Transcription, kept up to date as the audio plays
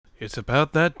It's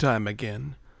about that time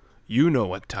again. You know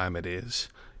what time it is.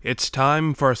 It's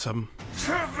time for some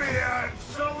Trivia and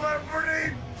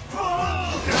Celebrity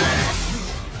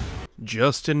Bullshit!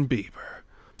 Justin Bieber.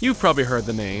 You've probably heard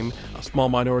the name. A small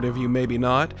minority of you maybe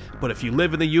not, but if you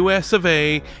live in the US of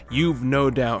A, you've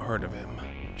no doubt heard of him.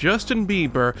 Justin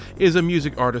Bieber is a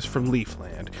music artist from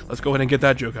Leafland. Let's go ahead and get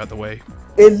that joke out the way.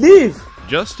 A leaf!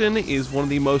 Justin is one of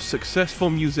the most successful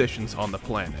musicians on the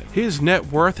planet. His net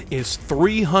worth is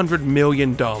 $300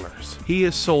 million. He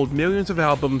has sold millions of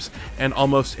albums, and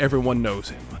almost everyone knows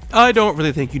him. I don't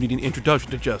really think you need an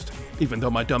introduction to Justin, even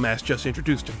though my dumbass just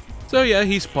introduced him. So yeah,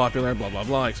 he's popular, blah blah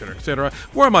blah, etc, etc.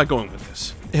 Where am I going with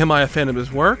this? Am I a fan of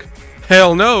his work?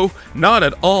 Hell no, not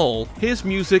at all. His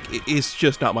music is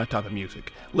just not my type of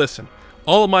music. Listen,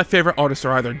 all of my favorite artists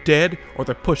are either dead or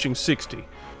they're pushing 60.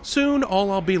 Soon,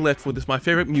 all I'll be left with is my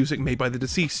favorite music made by the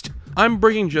deceased. I'm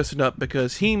bringing Justin up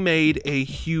because he made a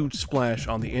huge splash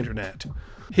on the internet.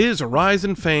 His rise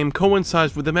in fame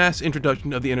coincides with the mass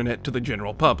introduction of the internet to the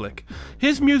general public.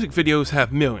 His music videos have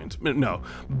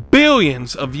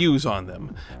billions of views on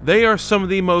them. They are some of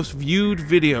the most viewed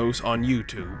videos on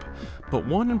YouTube. But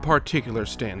one in particular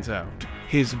stands out: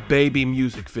 his baby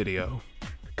music video.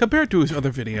 Compared to his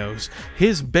other videos,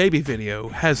 his baby video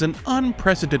has an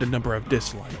unprecedented number of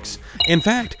dislikes. In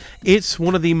fact, it's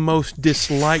one of the most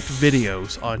disliked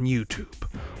videos on YouTube.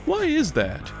 Why is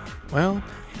that? Well,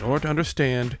 in order to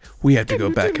understand, we have to go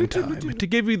back in time to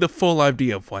give you the full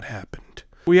idea of what happened.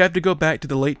 We have to go back to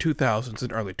the late 2000s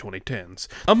and early 2010s.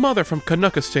 A mother from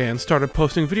Kazakhstan started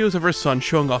posting videos of her son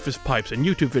showing off his pipes in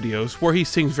YouTube videos where he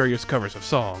sings various covers of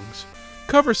songs.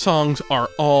 Cover songs are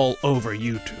all over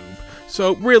YouTube.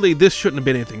 So really, this shouldn't have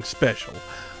been anything special,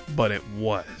 but it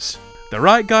was. The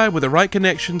right guy with the right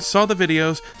connections saw the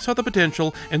videos, saw the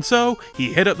potential, and so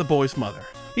he hit up the boy's mother.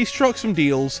 He struck some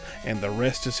deals, and the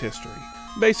rest is history.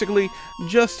 Basically,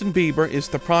 Justin Bieber is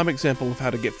the prime example of how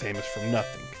to get famous from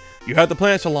nothing. You have the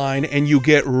planets align, and you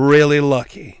get really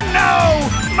lucky. No!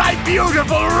 My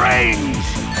beautiful rings!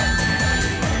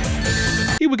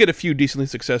 He would get a few decently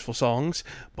successful songs,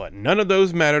 but none of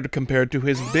those mattered compared to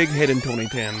his big hit in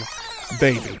 2010,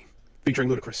 Baby, featuring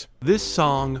Ludacris. This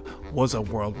song was a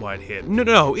worldwide hit.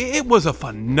 No, it was a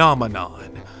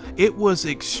phenomenon. It was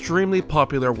extremely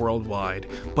popular worldwide,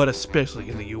 but especially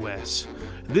in the US.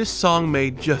 This song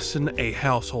made Justin a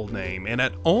household name, and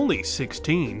at only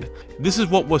 16, this is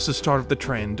what was the start of the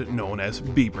trend known as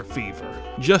Bieber fever.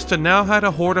 Justin now had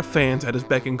a horde of fans at his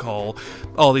beck and call,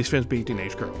 all these fans being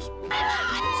teenage girls.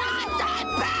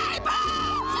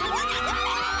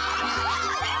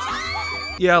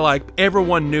 Yeah, like,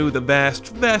 everyone knew the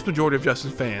vast majority of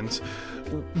Justin's fans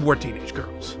were teenage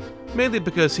girls. Mainly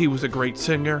because he was a great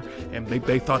singer, and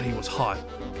they thought he was hot.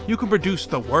 You can produce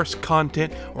the worst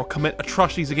content or commit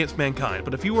atrocities against mankind,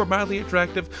 but if you are mildly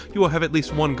attractive, you will have at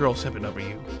least one girl simping over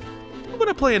you. I'm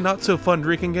gonna play a not-so-fun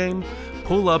drinking game.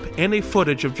 Pull up any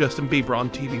footage of Justin Bieber on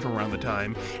TV from around the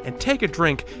time, and take a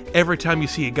drink every time you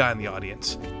see a guy in the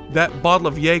audience. That bottle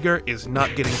of Jaeger is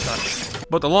not getting touched.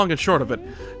 But the long and short of it,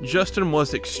 Justin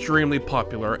was extremely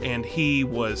popular, and he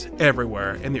was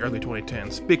everywhere in the early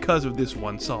 2010s because of this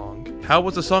one song. How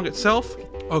was the song itself?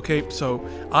 Okay, so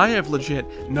I have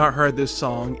legit not heard this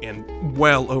song in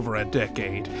well over a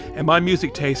decade, and my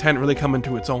music taste hadn't really come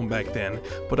into its own back then,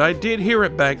 but I did hear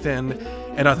it back then,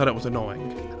 and I thought it was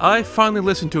annoying. I finally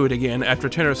listened to it again after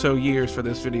 10 or so years for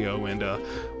this video, and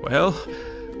well,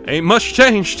 ain't much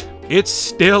changed. It's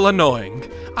still annoying.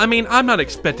 I mean, I'm not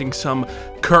expecting some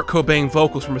Kurt Cobain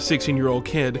vocals from a 16-year-old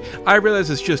kid. I realize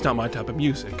it's just not my type of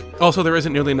music. Also, there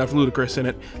isn't nearly enough Ludacris in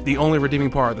it, the only redeeming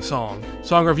part of the song.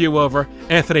 Song review over.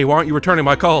 Anthony, why aren't you returning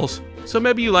my calls? So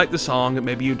maybe you like the song,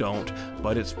 maybe you don't,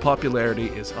 but its popularity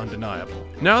is undeniable.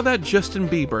 Now that Justin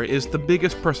Bieber is the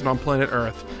biggest person on planet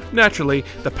Earth, naturally,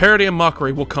 the parody and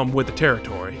mockery will come with the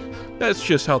territory. That's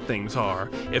just how things are.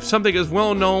 If something is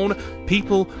well known,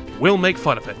 people will make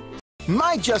fun of it.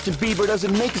 My Justin Bieber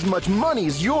doesn't make as much money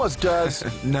as yours does.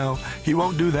 No, he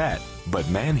won't do that. But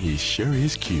man, he sure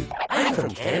is cute. I'm from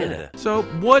Canada. So,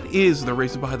 what is the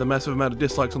reason behind the massive amount of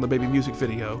dislikes on the baby music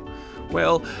video?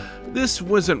 Well, this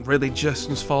wasn't really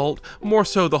Justin's fault, more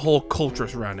so the whole culture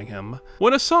surrounding him.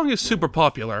 When a song is super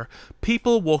popular,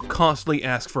 people will constantly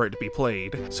ask for it to be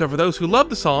played. So for those who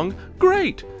love the song,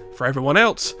 great! For everyone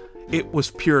else, it was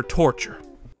pure torture.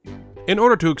 In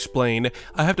order to explain,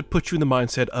 I have to put you in the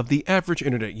mindset of the average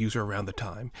internet user around the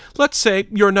time. Let's say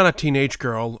you're not a teenage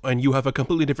girl and you have a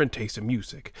completely different taste in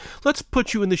music. Let's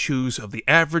put you in the shoes of the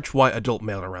average white adult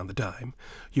male around the time.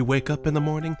 You wake up in the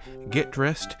morning, get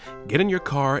dressed, get in your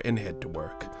car, and head to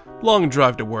work. Long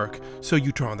drive to work, so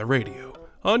you turn on the radio.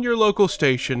 on your local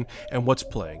station, and what's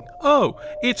playing? Oh,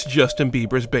 it's Justin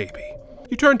Bieber's Baby.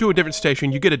 You turn to a different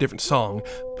station, you get a different song,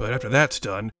 but after that's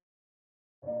done,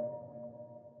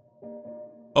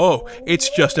 oh, it's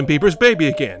Justin Bieber's Baby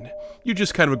again. You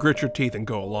just kind of grit your teeth and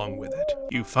go along with it.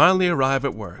 You finally arrive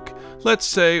at work. Let's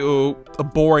say, a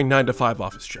boring 9-to-5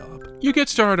 office job. You get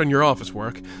started on your office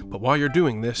work, but while you're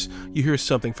doing this, you hear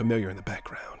something familiar in the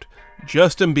background.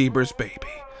 Justin Bieber's Baby.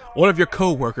 One of your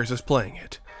co-workers is playing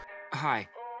it. Hi,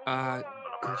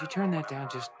 could you turn that down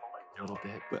just a little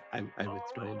bit? But I was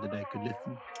told that I could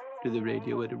listen to the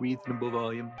radio at a reasonable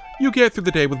volume. You get through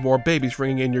the day with more babies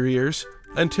ringing in your ears,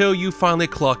 until you finally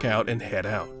clock out and head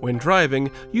out. When driving,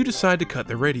 you decide to cut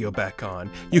the radio back on.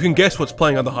 You can guess what's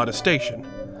playing on the hottest station.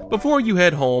 Before you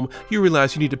head home, you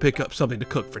realize you need to pick up something to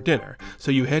cook for dinner,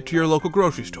 so you head to your local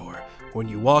grocery store. When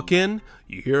you walk in,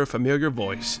 you hear a familiar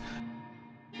voice.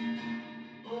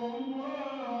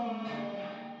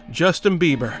 Justin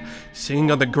Bieber,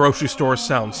 singing on the grocery store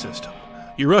sound system.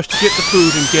 You rush to get the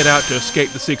food and get out to escape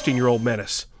the 16-year-old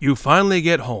menace. You finally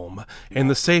get home, in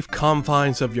the safe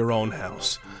confines of your own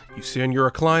house. You sit in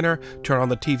your recliner, turn on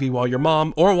the TV while your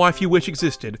mom, or wife you wish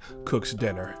existed, cooks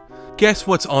dinner. Guess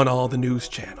what's on all the news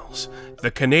channels? The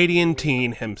Canadian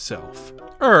teen himself.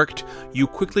 Irked, you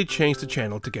quickly change the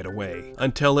channel to get away,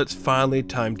 until it's finally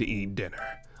time to eat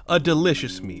dinner. A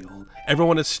delicious meal.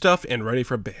 Everyone is stuffed and ready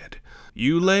for bed.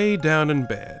 You lay down in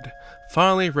bed,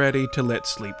 finally ready to let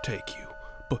sleep take you.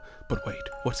 But wait,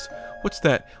 what's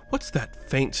that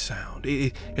faint sound?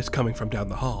 It's coming from down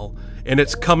the hall, and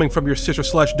it's coming from your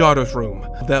sister/daughter's room.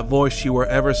 That voice you were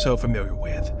ever so familiar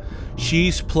with.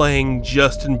 She's playing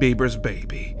Justin Bieber's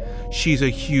Baby. She's a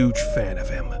huge fan of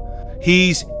him.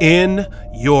 He's in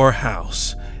your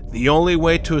house. The only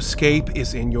way to escape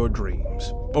is in your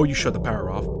dreams. Or you shut the power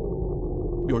off.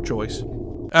 Your choice.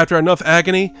 After enough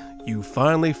agony, you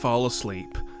finally fall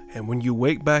asleep. And when you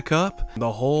wake back up,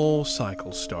 the whole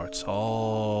cycle starts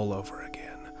all over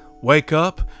again. Wake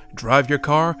up, drive your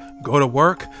car, go to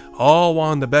work, all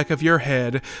on the back of your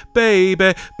head.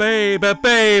 Baby, baby,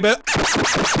 baby.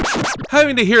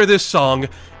 Having to hear this song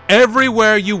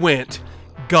everywhere you went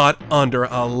got under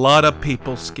a lot of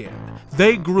people's skin.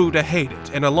 They grew to hate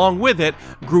it, and along with it,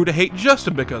 grew to hate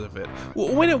Justin because of it,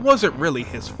 when it wasn't really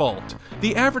his fault.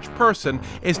 The average person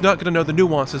is not going to know the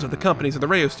nuances of the companies and the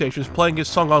radio stations playing his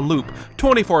song on loop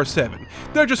 24/7.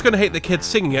 They're just going to hate the kids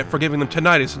singing it for giving them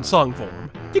tinnitus in song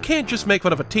form. You can't just make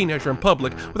fun of a teenager in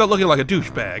public without looking like a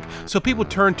douchebag, so people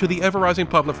turn to the ever-rising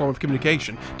public form of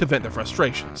communication to vent their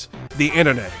frustrations. The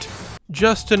internet.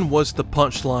 Justin was the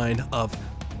punchline of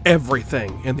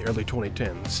everything in the early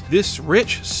 2010s. This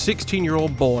rich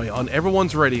 16-year-old boy on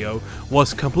everyone's radio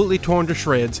was completely torn to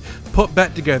shreds, put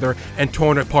back together, and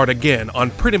torn apart again on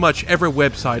pretty much every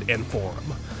website and forum.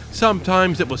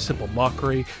 Sometimes it was simple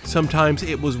mockery, sometimes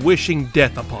it was wishing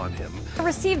death upon him. I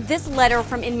received this letter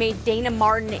from inmate Dana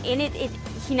Martin. In it,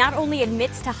 he not only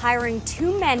admits to hiring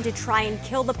 2 men to try and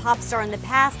kill the pop star in the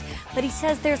past, but he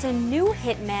says there's a new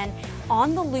hitman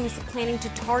on the loose planning to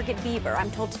target Bieber.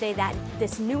 I'm told today that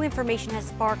this new information has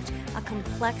sparked a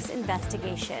complex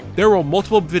investigation. There were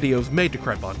multiple videos made to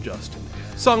crap on Justin.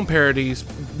 Song parodies,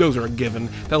 those are a given,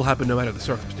 that'll happen no matter the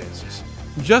circumstances.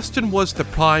 Justin was the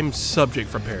prime subject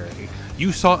for parody.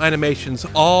 You saw animations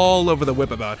all over the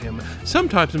web about him,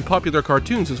 sometimes in popular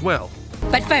cartoons as well.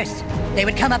 But first, they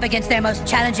would come up against their most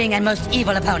challenging and most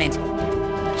evil opponent,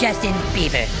 Justin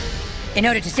Bieber. In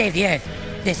order to save the Earth,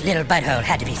 this little butthole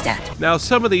had to be stopped. Now,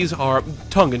 some of these are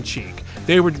tongue-in-cheek.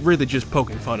 They were really just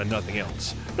poking fun and nothing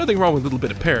else. Nothing wrong with a little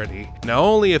bit of parody. Now,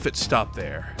 only if it stopped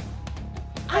there.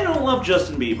 I don't love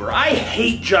Justin Bieber. I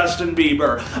hate Justin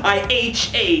Bieber. I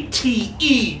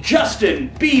H-A-T-E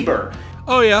Justin Bieber.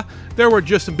 Oh yeah, there were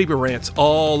Justin Bieber rants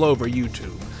all over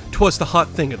YouTube. 'Twas the hot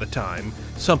thing at the time.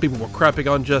 Some people were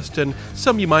crapping on Justin,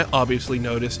 some you might obviously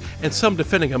notice, and some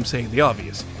defending him saying the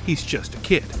obvious. He's just a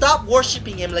kid. Stop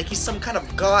worshipping him like he's some kind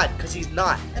of god, because he's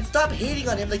not. And stop hating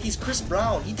on him like he's Chris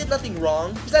Brown. He did nothing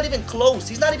wrong. He's not even close.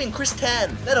 He's not even Chris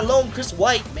Tan. Let alone Chris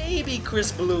White. Maybe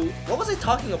Chris Blue. What was I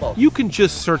talking about? You can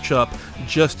just search up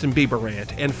Justin Bieber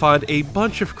rant and find a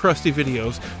bunch of crusty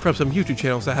videos from some YouTube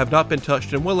channels that have not been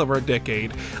touched in well over a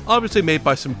decade, obviously made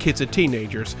by some kids and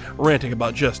teenagers ranting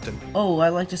about Justin. Oh, I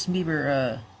like Justin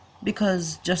Bieber,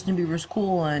 because Justin Bieber's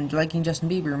cool and liking Justin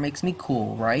Bieber makes me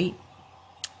cool, right?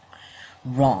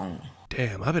 Wrong.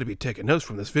 Damn, I better be taking notes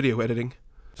from this video editing.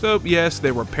 So yes,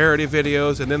 there were parody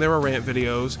videos and then there were rant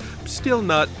videos. Still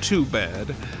not too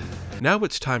bad. Now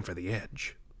it's time for the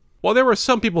edge. While there were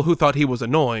some people who thought he was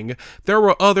annoying, there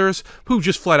were others who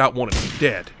just flat out wanted him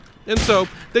dead. And so,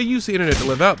 they used the internet to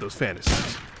live out those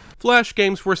fantasies. Flash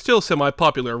games were still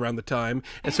semi-popular around the time,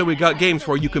 and so we got games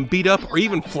where you can beat up or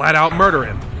even flat out murder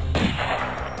him.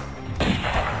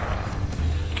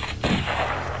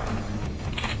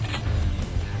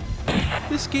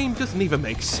 This game doesn't even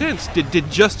make sense. Did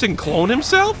Justin clone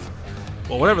himself?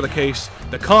 Well, whatever the case,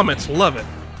 the comments love it.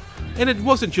 And it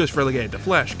wasn't just relegated to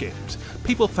Flash games.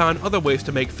 People found other ways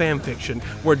to make fanfiction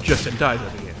where Justin dies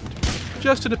at the end.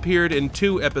 Justin appeared in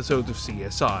 2 episodes of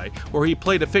CSI, where he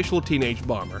played a fictional teenage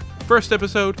bomber. First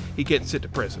episode, he gets sent to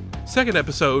prison. Second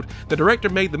episode, the director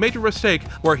made the major mistake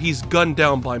where he's gunned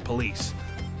down by police.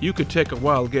 You could take a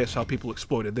wild guess how people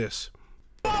exploited this.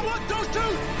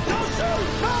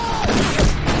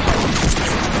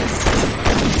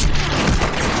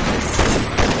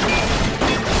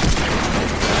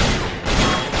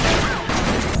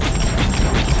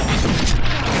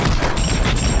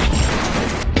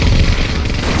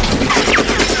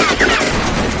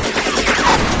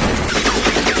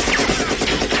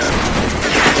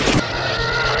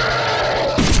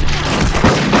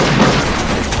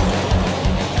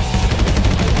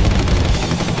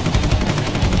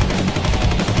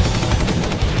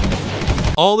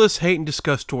 All this hate and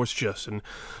disgust towards Justin,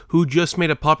 who just made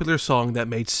a popular song that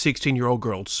made 16-year-old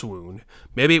girls swoon.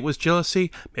 Maybe it was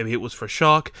jealousy, maybe it was for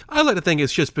shock. I like to think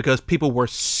it's just because people were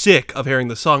sick of hearing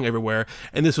the song everywhere,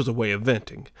 and this was a way of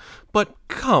venting. But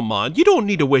come on, you don't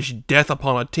need to wish death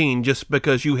upon a teen just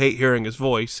because you hate hearing his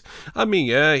voice. I mean,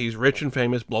 yeah, he's rich and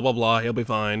famous, blah blah blah, he'll be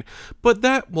fine. But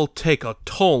that will take a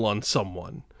toll on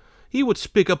someone. He would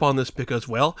speak up on this because,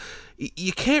 well,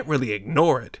 you can't really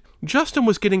ignore it. Justin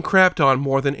was getting crapped on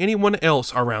more than anyone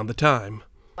else around the time.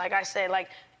 Like I say, like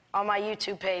on my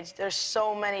YouTube page, there's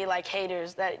so many like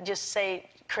haters that just say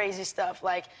crazy stuff.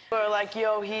 Like, or like,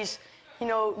 yo, he's, you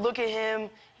know, look at him,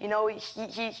 you know,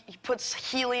 he puts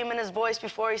helium in his voice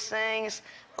before he sings.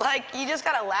 Like, you just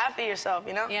gotta laugh at yourself,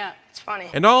 you know? Yeah. It's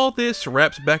funny. And all this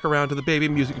wraps back around to the baby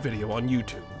music video on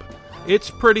YouTube.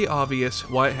 It's pretty obvious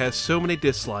why it has so many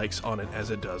dislikes on it as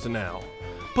it does now.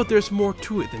 But there's more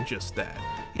to it than just that.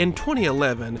 In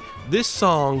 2011, this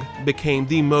song became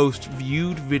the most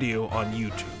viewed video on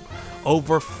YouTube.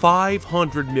 Over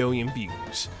 500 million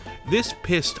views. This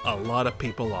pissed a lot of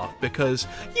people off because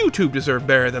YouTube deserved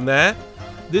better than that.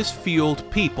 This fueled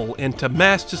people into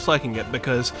mass disliking it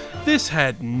because this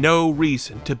had no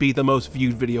reason to be the most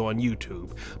viewed video on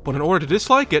YouTube. But in order to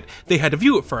dislike it, they had to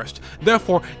view it first.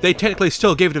 Therefore, they technically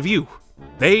still gave it a view.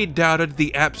 They doubted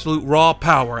the absolute raw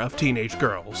power of teenage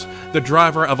girls, the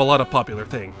driver of a lot of popular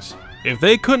things. If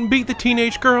they couldn't beat the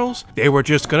teenage girls, they were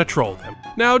just gonna troll them.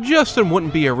 Now, Justin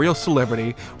wouldn't be a real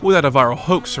celebrity without a viral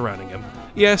hoax surrounding him.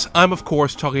 Yes, I'm of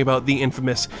course talking about the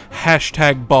infamous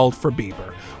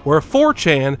 #BaldForBieber, where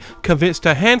 4chan convinced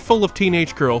a handful of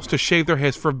teenage girls to shave their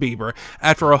heads for Bieber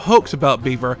after a hoax about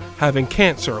Bieber having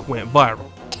cancer went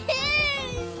viral.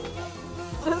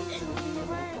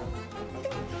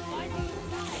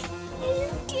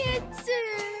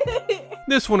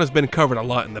 This one has been covered a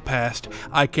lot in the past,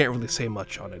 I can't really say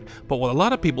much on it, but what a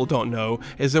lot of people don't know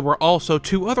is there were also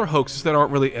 2 other hoaxes that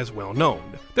aren't really as well known.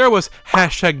 There was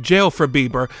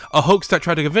 #JailForBieber, a hoax that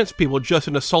tried to convince people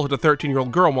Justin assaulted a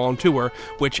 13-year-old girl while on tour,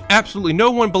 which absolutely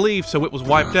no one believed, so it was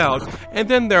wiped out. And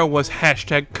then there was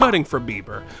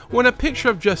 #CuttingForBieber, when a picture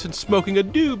of Justin smoking a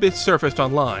doob is surfaced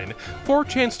online.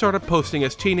 4chan started posting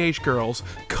as teenage girls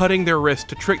cutting their wrists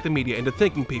to trick the media into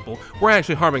thinking people were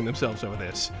actually harming themselves over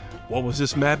this. What was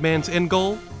this madman's end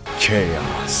goal?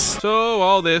 Chaos. So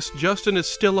all this, Justin is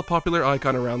still a popular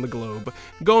icon around the globe,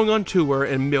 going on tour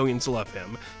and millions love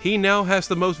him. He now has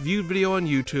the most viewed video on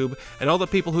YouTube, and all the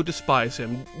people who despise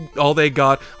him, all they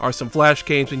got are some flash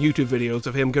games and YouTube videos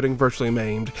of him getting virtually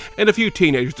maimed, and a few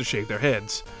teenagers to shave their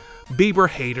heads. Bieber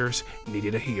haters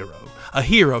needed a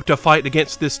hero to fight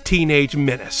against this teenage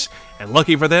menace, and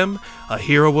lucky for them, a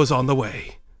hero was on the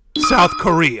way. South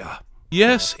Korea.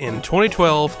 Yes, in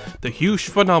 2012, the huge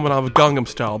phenomenon of Gangnam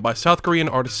Style by South Korean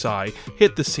artist Psy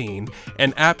hit the scene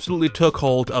and absolutely took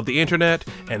hold of the internet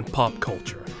and pop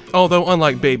culture. Although,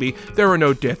 unlike Baby, there were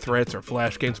no death threats or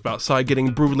flash games about Psy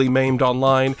getting brutally maimed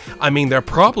online. I mean, there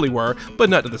probably were, but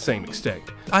not to the same extent.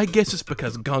 I guess it's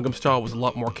because Gangnam Style was a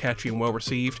lot more catchy and well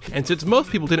received, and since most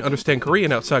people didn't understand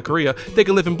Korean outside Korea, they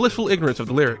could live in blissful ignorance of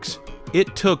the lyrics.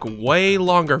 It took way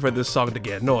longer for this song to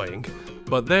get annoying.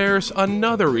 But there's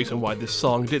another reason why this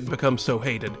song didn't become so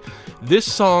hated. This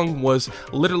song was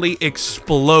literally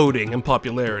exploding in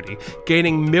popularity,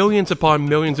 gaining millions upon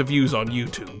millions of views on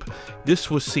YouTube. This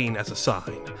was seen as a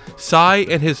sign. Psy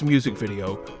and his music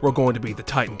video were going to be the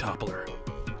Titan toppler.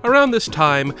 Around this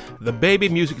time, the Baby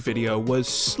music video was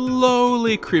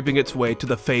slowly creeping its way to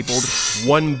the fabled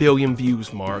 1 billion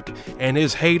views mark, and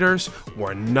his haters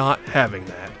were not having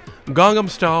that. Gangnam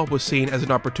Style was seen as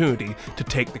an opportunity to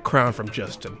take the crown from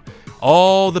Justin.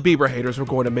 All the Bieber haters were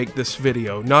going to make this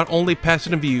video not only pass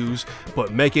it in views,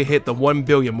 but make it hit the 1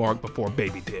 billion mark before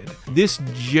Baby did. This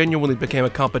genuinely became a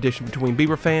competition between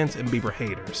Bieber fans and Bieber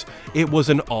haters. It was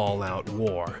an all-out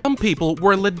war. Some people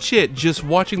were legit just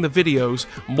watching the videos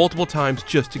multiple times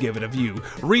just to give it a view,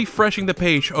 refreshing the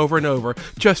page over and over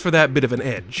just for that bit of an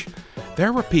edge.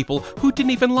 There were people who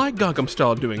didn't even like Gangnam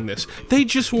Style doing this. They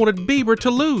just wanted Bieber to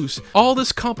lose. All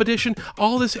this competition,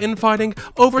 all this infighting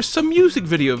over some music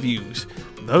video views.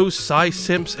 Those Psy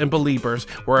simps and Beliebers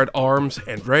were at arms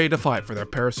and ready to fight for their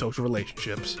parasocial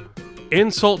relationships.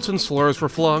 Insults and slurs were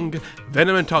flung,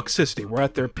 venom and toxicity were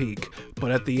at their peak,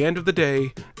 but at the end of the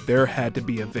day, there had to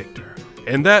be a victor.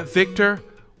 And that victor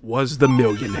was the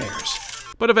millionaires.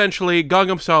 But eventually,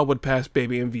 Gangnam Style would pass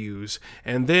Baby in views,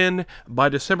 and then, by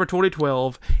December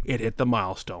 2012, it hit the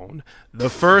milestone. The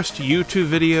first YouTube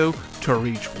video to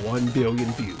reach 1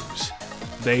 billion views.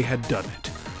 They had done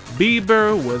it.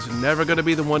 Bieber was never going to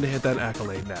be the one to hit that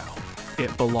accolade now.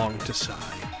 It belonged to Psy.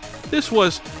 This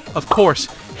was, of course,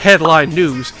 headline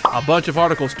news, a bunch of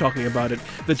articles talking about it.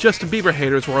 The Justin Bieber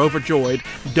haters were overjoyed,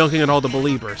 dunking on all the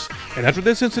Beliebers. And after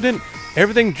this incident,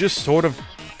 everything just sort of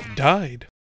died.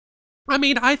 I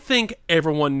mean, I think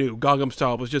everyone knew Gangnam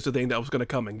Style was just a thing that was going to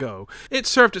come and go. It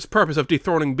served its purpose of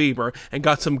dethroning Bieber and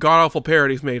got some god-awful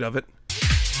parodies made of it.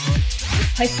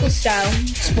 High school style.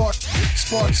 Sport,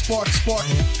 sport, sport, sport.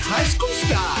 High school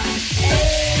style.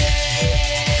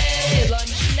 Hey,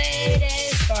 lunch lady.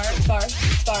 Spart, spart,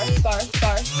 spart, spart,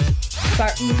 spart.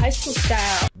 Spartan high school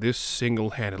style. This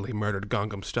single-handedly murdered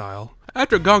Gangnam Style.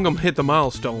 After Gangnam hit the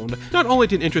milestone, not only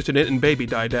did interest in it and Baby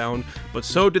die down, but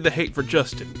so did the hate for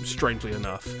Justin, strangely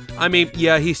enough. I mean,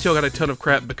 yeah, he still got a ton of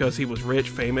crap because he was rich,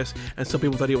 famous, and some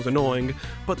people thought he was annoying,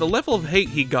 but the level of hate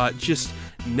he got just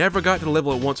never got to the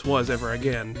level it once was ever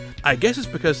again. I guess it's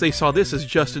because they saw this as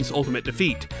Justin's ultimate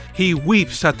defeat. He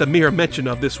weeps at the mere mention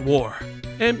of this war.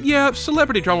 And yeah,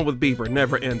 celebrity drama with Bieber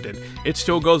never ended. It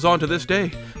still goes on to this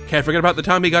day. Can't forget about the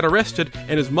time he got arrested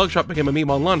and his mugshot became a meme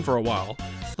online for a while.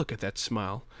 Look at that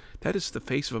smile. That is the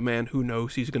face of a man who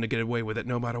knows he's going to get away with it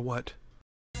no matter what.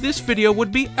 This video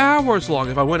would be hours long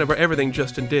if I went over everything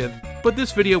Justin did, but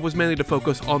this video was mainly to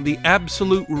focus on the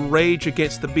absolute rage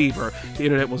against the Bieber the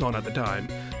internet was on at the time.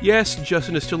 Yes,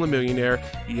 Justin is still a millionaire,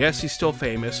 yes, he's still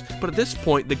famous, but at this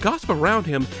point, the gossip around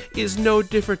him is no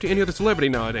different to any other celebrity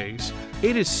nowadays.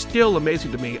 It is still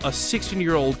amazing to me a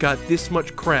 16-year-old got this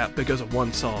much crap because of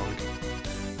one song.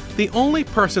 The only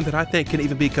person that I think can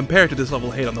even be compared to this level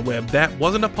of hate on the web that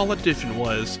wasn't a politician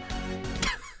was...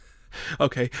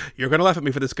 Okay, you're gonna laugh at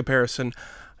me for this comparison.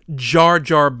 Jar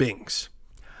Jar Binks.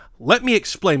 Let me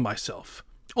explain myself.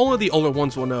 Only the older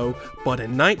ones will know, but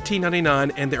in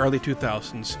 1999 and the early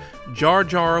 2000s, Jar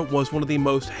Jar was one of the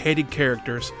most hated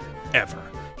characters ever.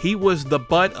 He was the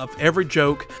butt of every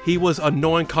joke. He was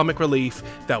annoying comic relief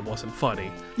that wasn't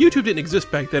funny. YouTube didn't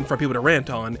exist back then for people to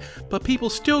rant on, but people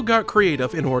still got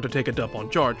creative in order to take a dump on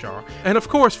Jar Jar. And of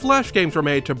course, Flash games were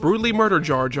made to brutally murder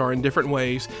Jar Jar in different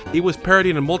ways. He was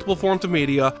parodied in multiple forms of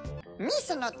media.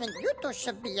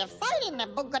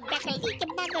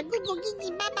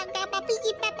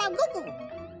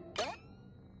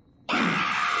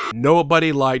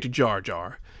 Nobody liked Jar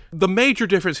Jar. The major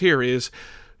difference here is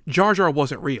Jar Jar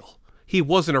wasn't real. He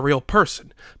wasn't a real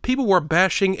person. People were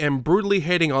bashing and brutally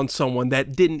hating on someone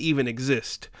that didn't even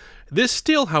exist. This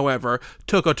still, however,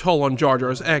 took a toll on Jar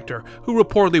Jar's actor, who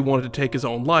reportedly wanted to take his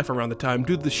own life around the time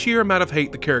due to the sheer amount of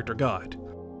hate the character got.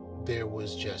 There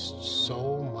was just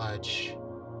so much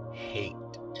hate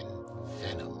and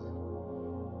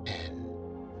venom and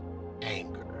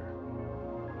anger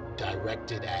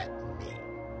directed at me.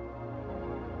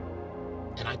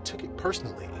 And I took it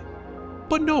personally.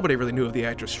 But nobody really knew of the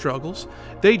actor's struggles.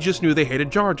 They just knew they hated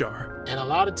Jar Jar. And a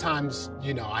lot of times,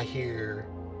 you know, I hear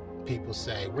people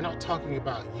say, we're not talking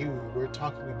about you, we're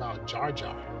talking about Jar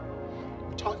Jar.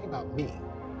 We're talking about me.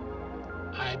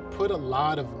 I put a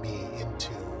lot of me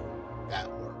into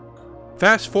that work.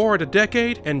 Fast forward a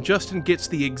decade, and Justin gets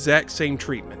the exact same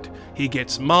treatment. He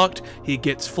gets mocked, he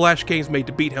gets flash games made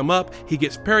to beat him up, he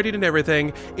gets parodied and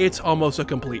everything. It's almost a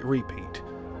complete repeat.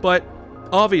 But,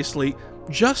 obviously,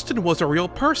 Justin was a real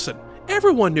person.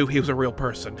 Everyone knew he was a real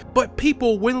person, but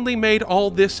people willingly made all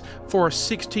this for a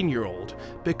 16-year-old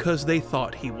because they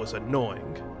thought he was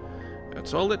annoying.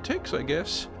 That's all it takes, I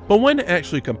guess. But when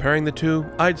actually comparing the two,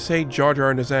 I'd say Jar Jar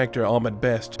and his actor Ahmed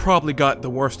Best probably got the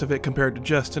worst of it compared to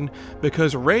Justin,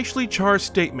 because racially charged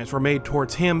statements were made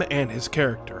towards him and his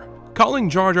character. Calling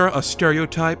Jar Jar a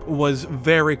stereotype was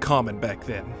very common back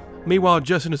then. Meanwhile,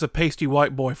 Justin is a pasty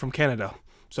white boy from Canada,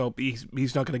 so he's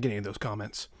not going to get any of those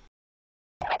comments.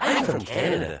 I'm from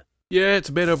Canada. Yeah, it's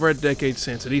been over a decade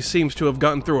since, and he seems to have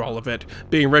gotten through all of it,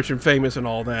 being rich and famous and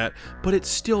all that, but it's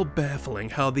still baffling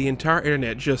how the entire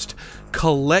internet just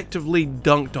collectively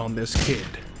dunked on this kid.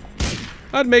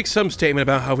 I'd make some statement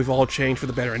about how we've all changed for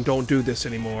the better and don't do this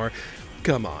anymore.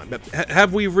 Come on,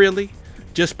 have we really?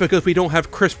 Just because we don't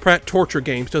have Chris Pratt torture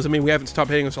games doesn't mean we haven't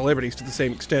stopped hating on celebrities to the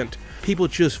same extent. People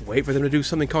just wait for them to do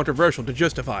something controversial to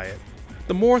justify it.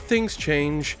 The more things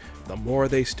change, the more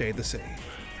they stay the same.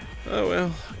 Oh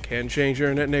well, can't change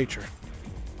your internet nature.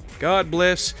 God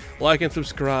bless, like and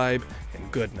subscribe,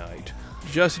 and good night.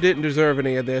 Just didn't deserve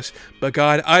any of this, but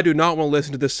God, I do not want to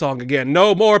listen to this song again.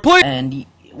 No more, please! And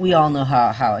we all know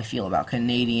how I feel about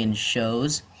Canadian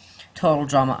shows. Total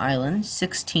Drama Island,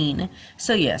 16.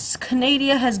 So yes,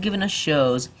 Canada has given us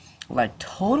shows like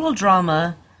Total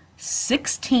Drama,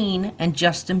 16, and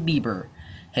Justin Bieber.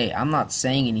 Hey, I'm not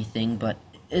saying anything, but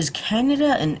is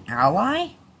Canada an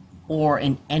ally or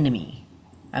an enemy?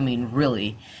 I mean,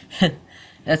 really.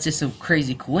 That's just a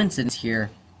crazy coincidence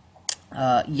here.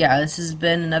 Yeah, this has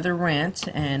been another rant,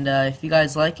 and if you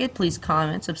guys like it, please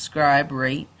comment, subscribe,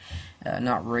 rate,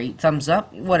 not rate, thumbs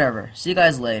up, whatever. See you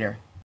guys later.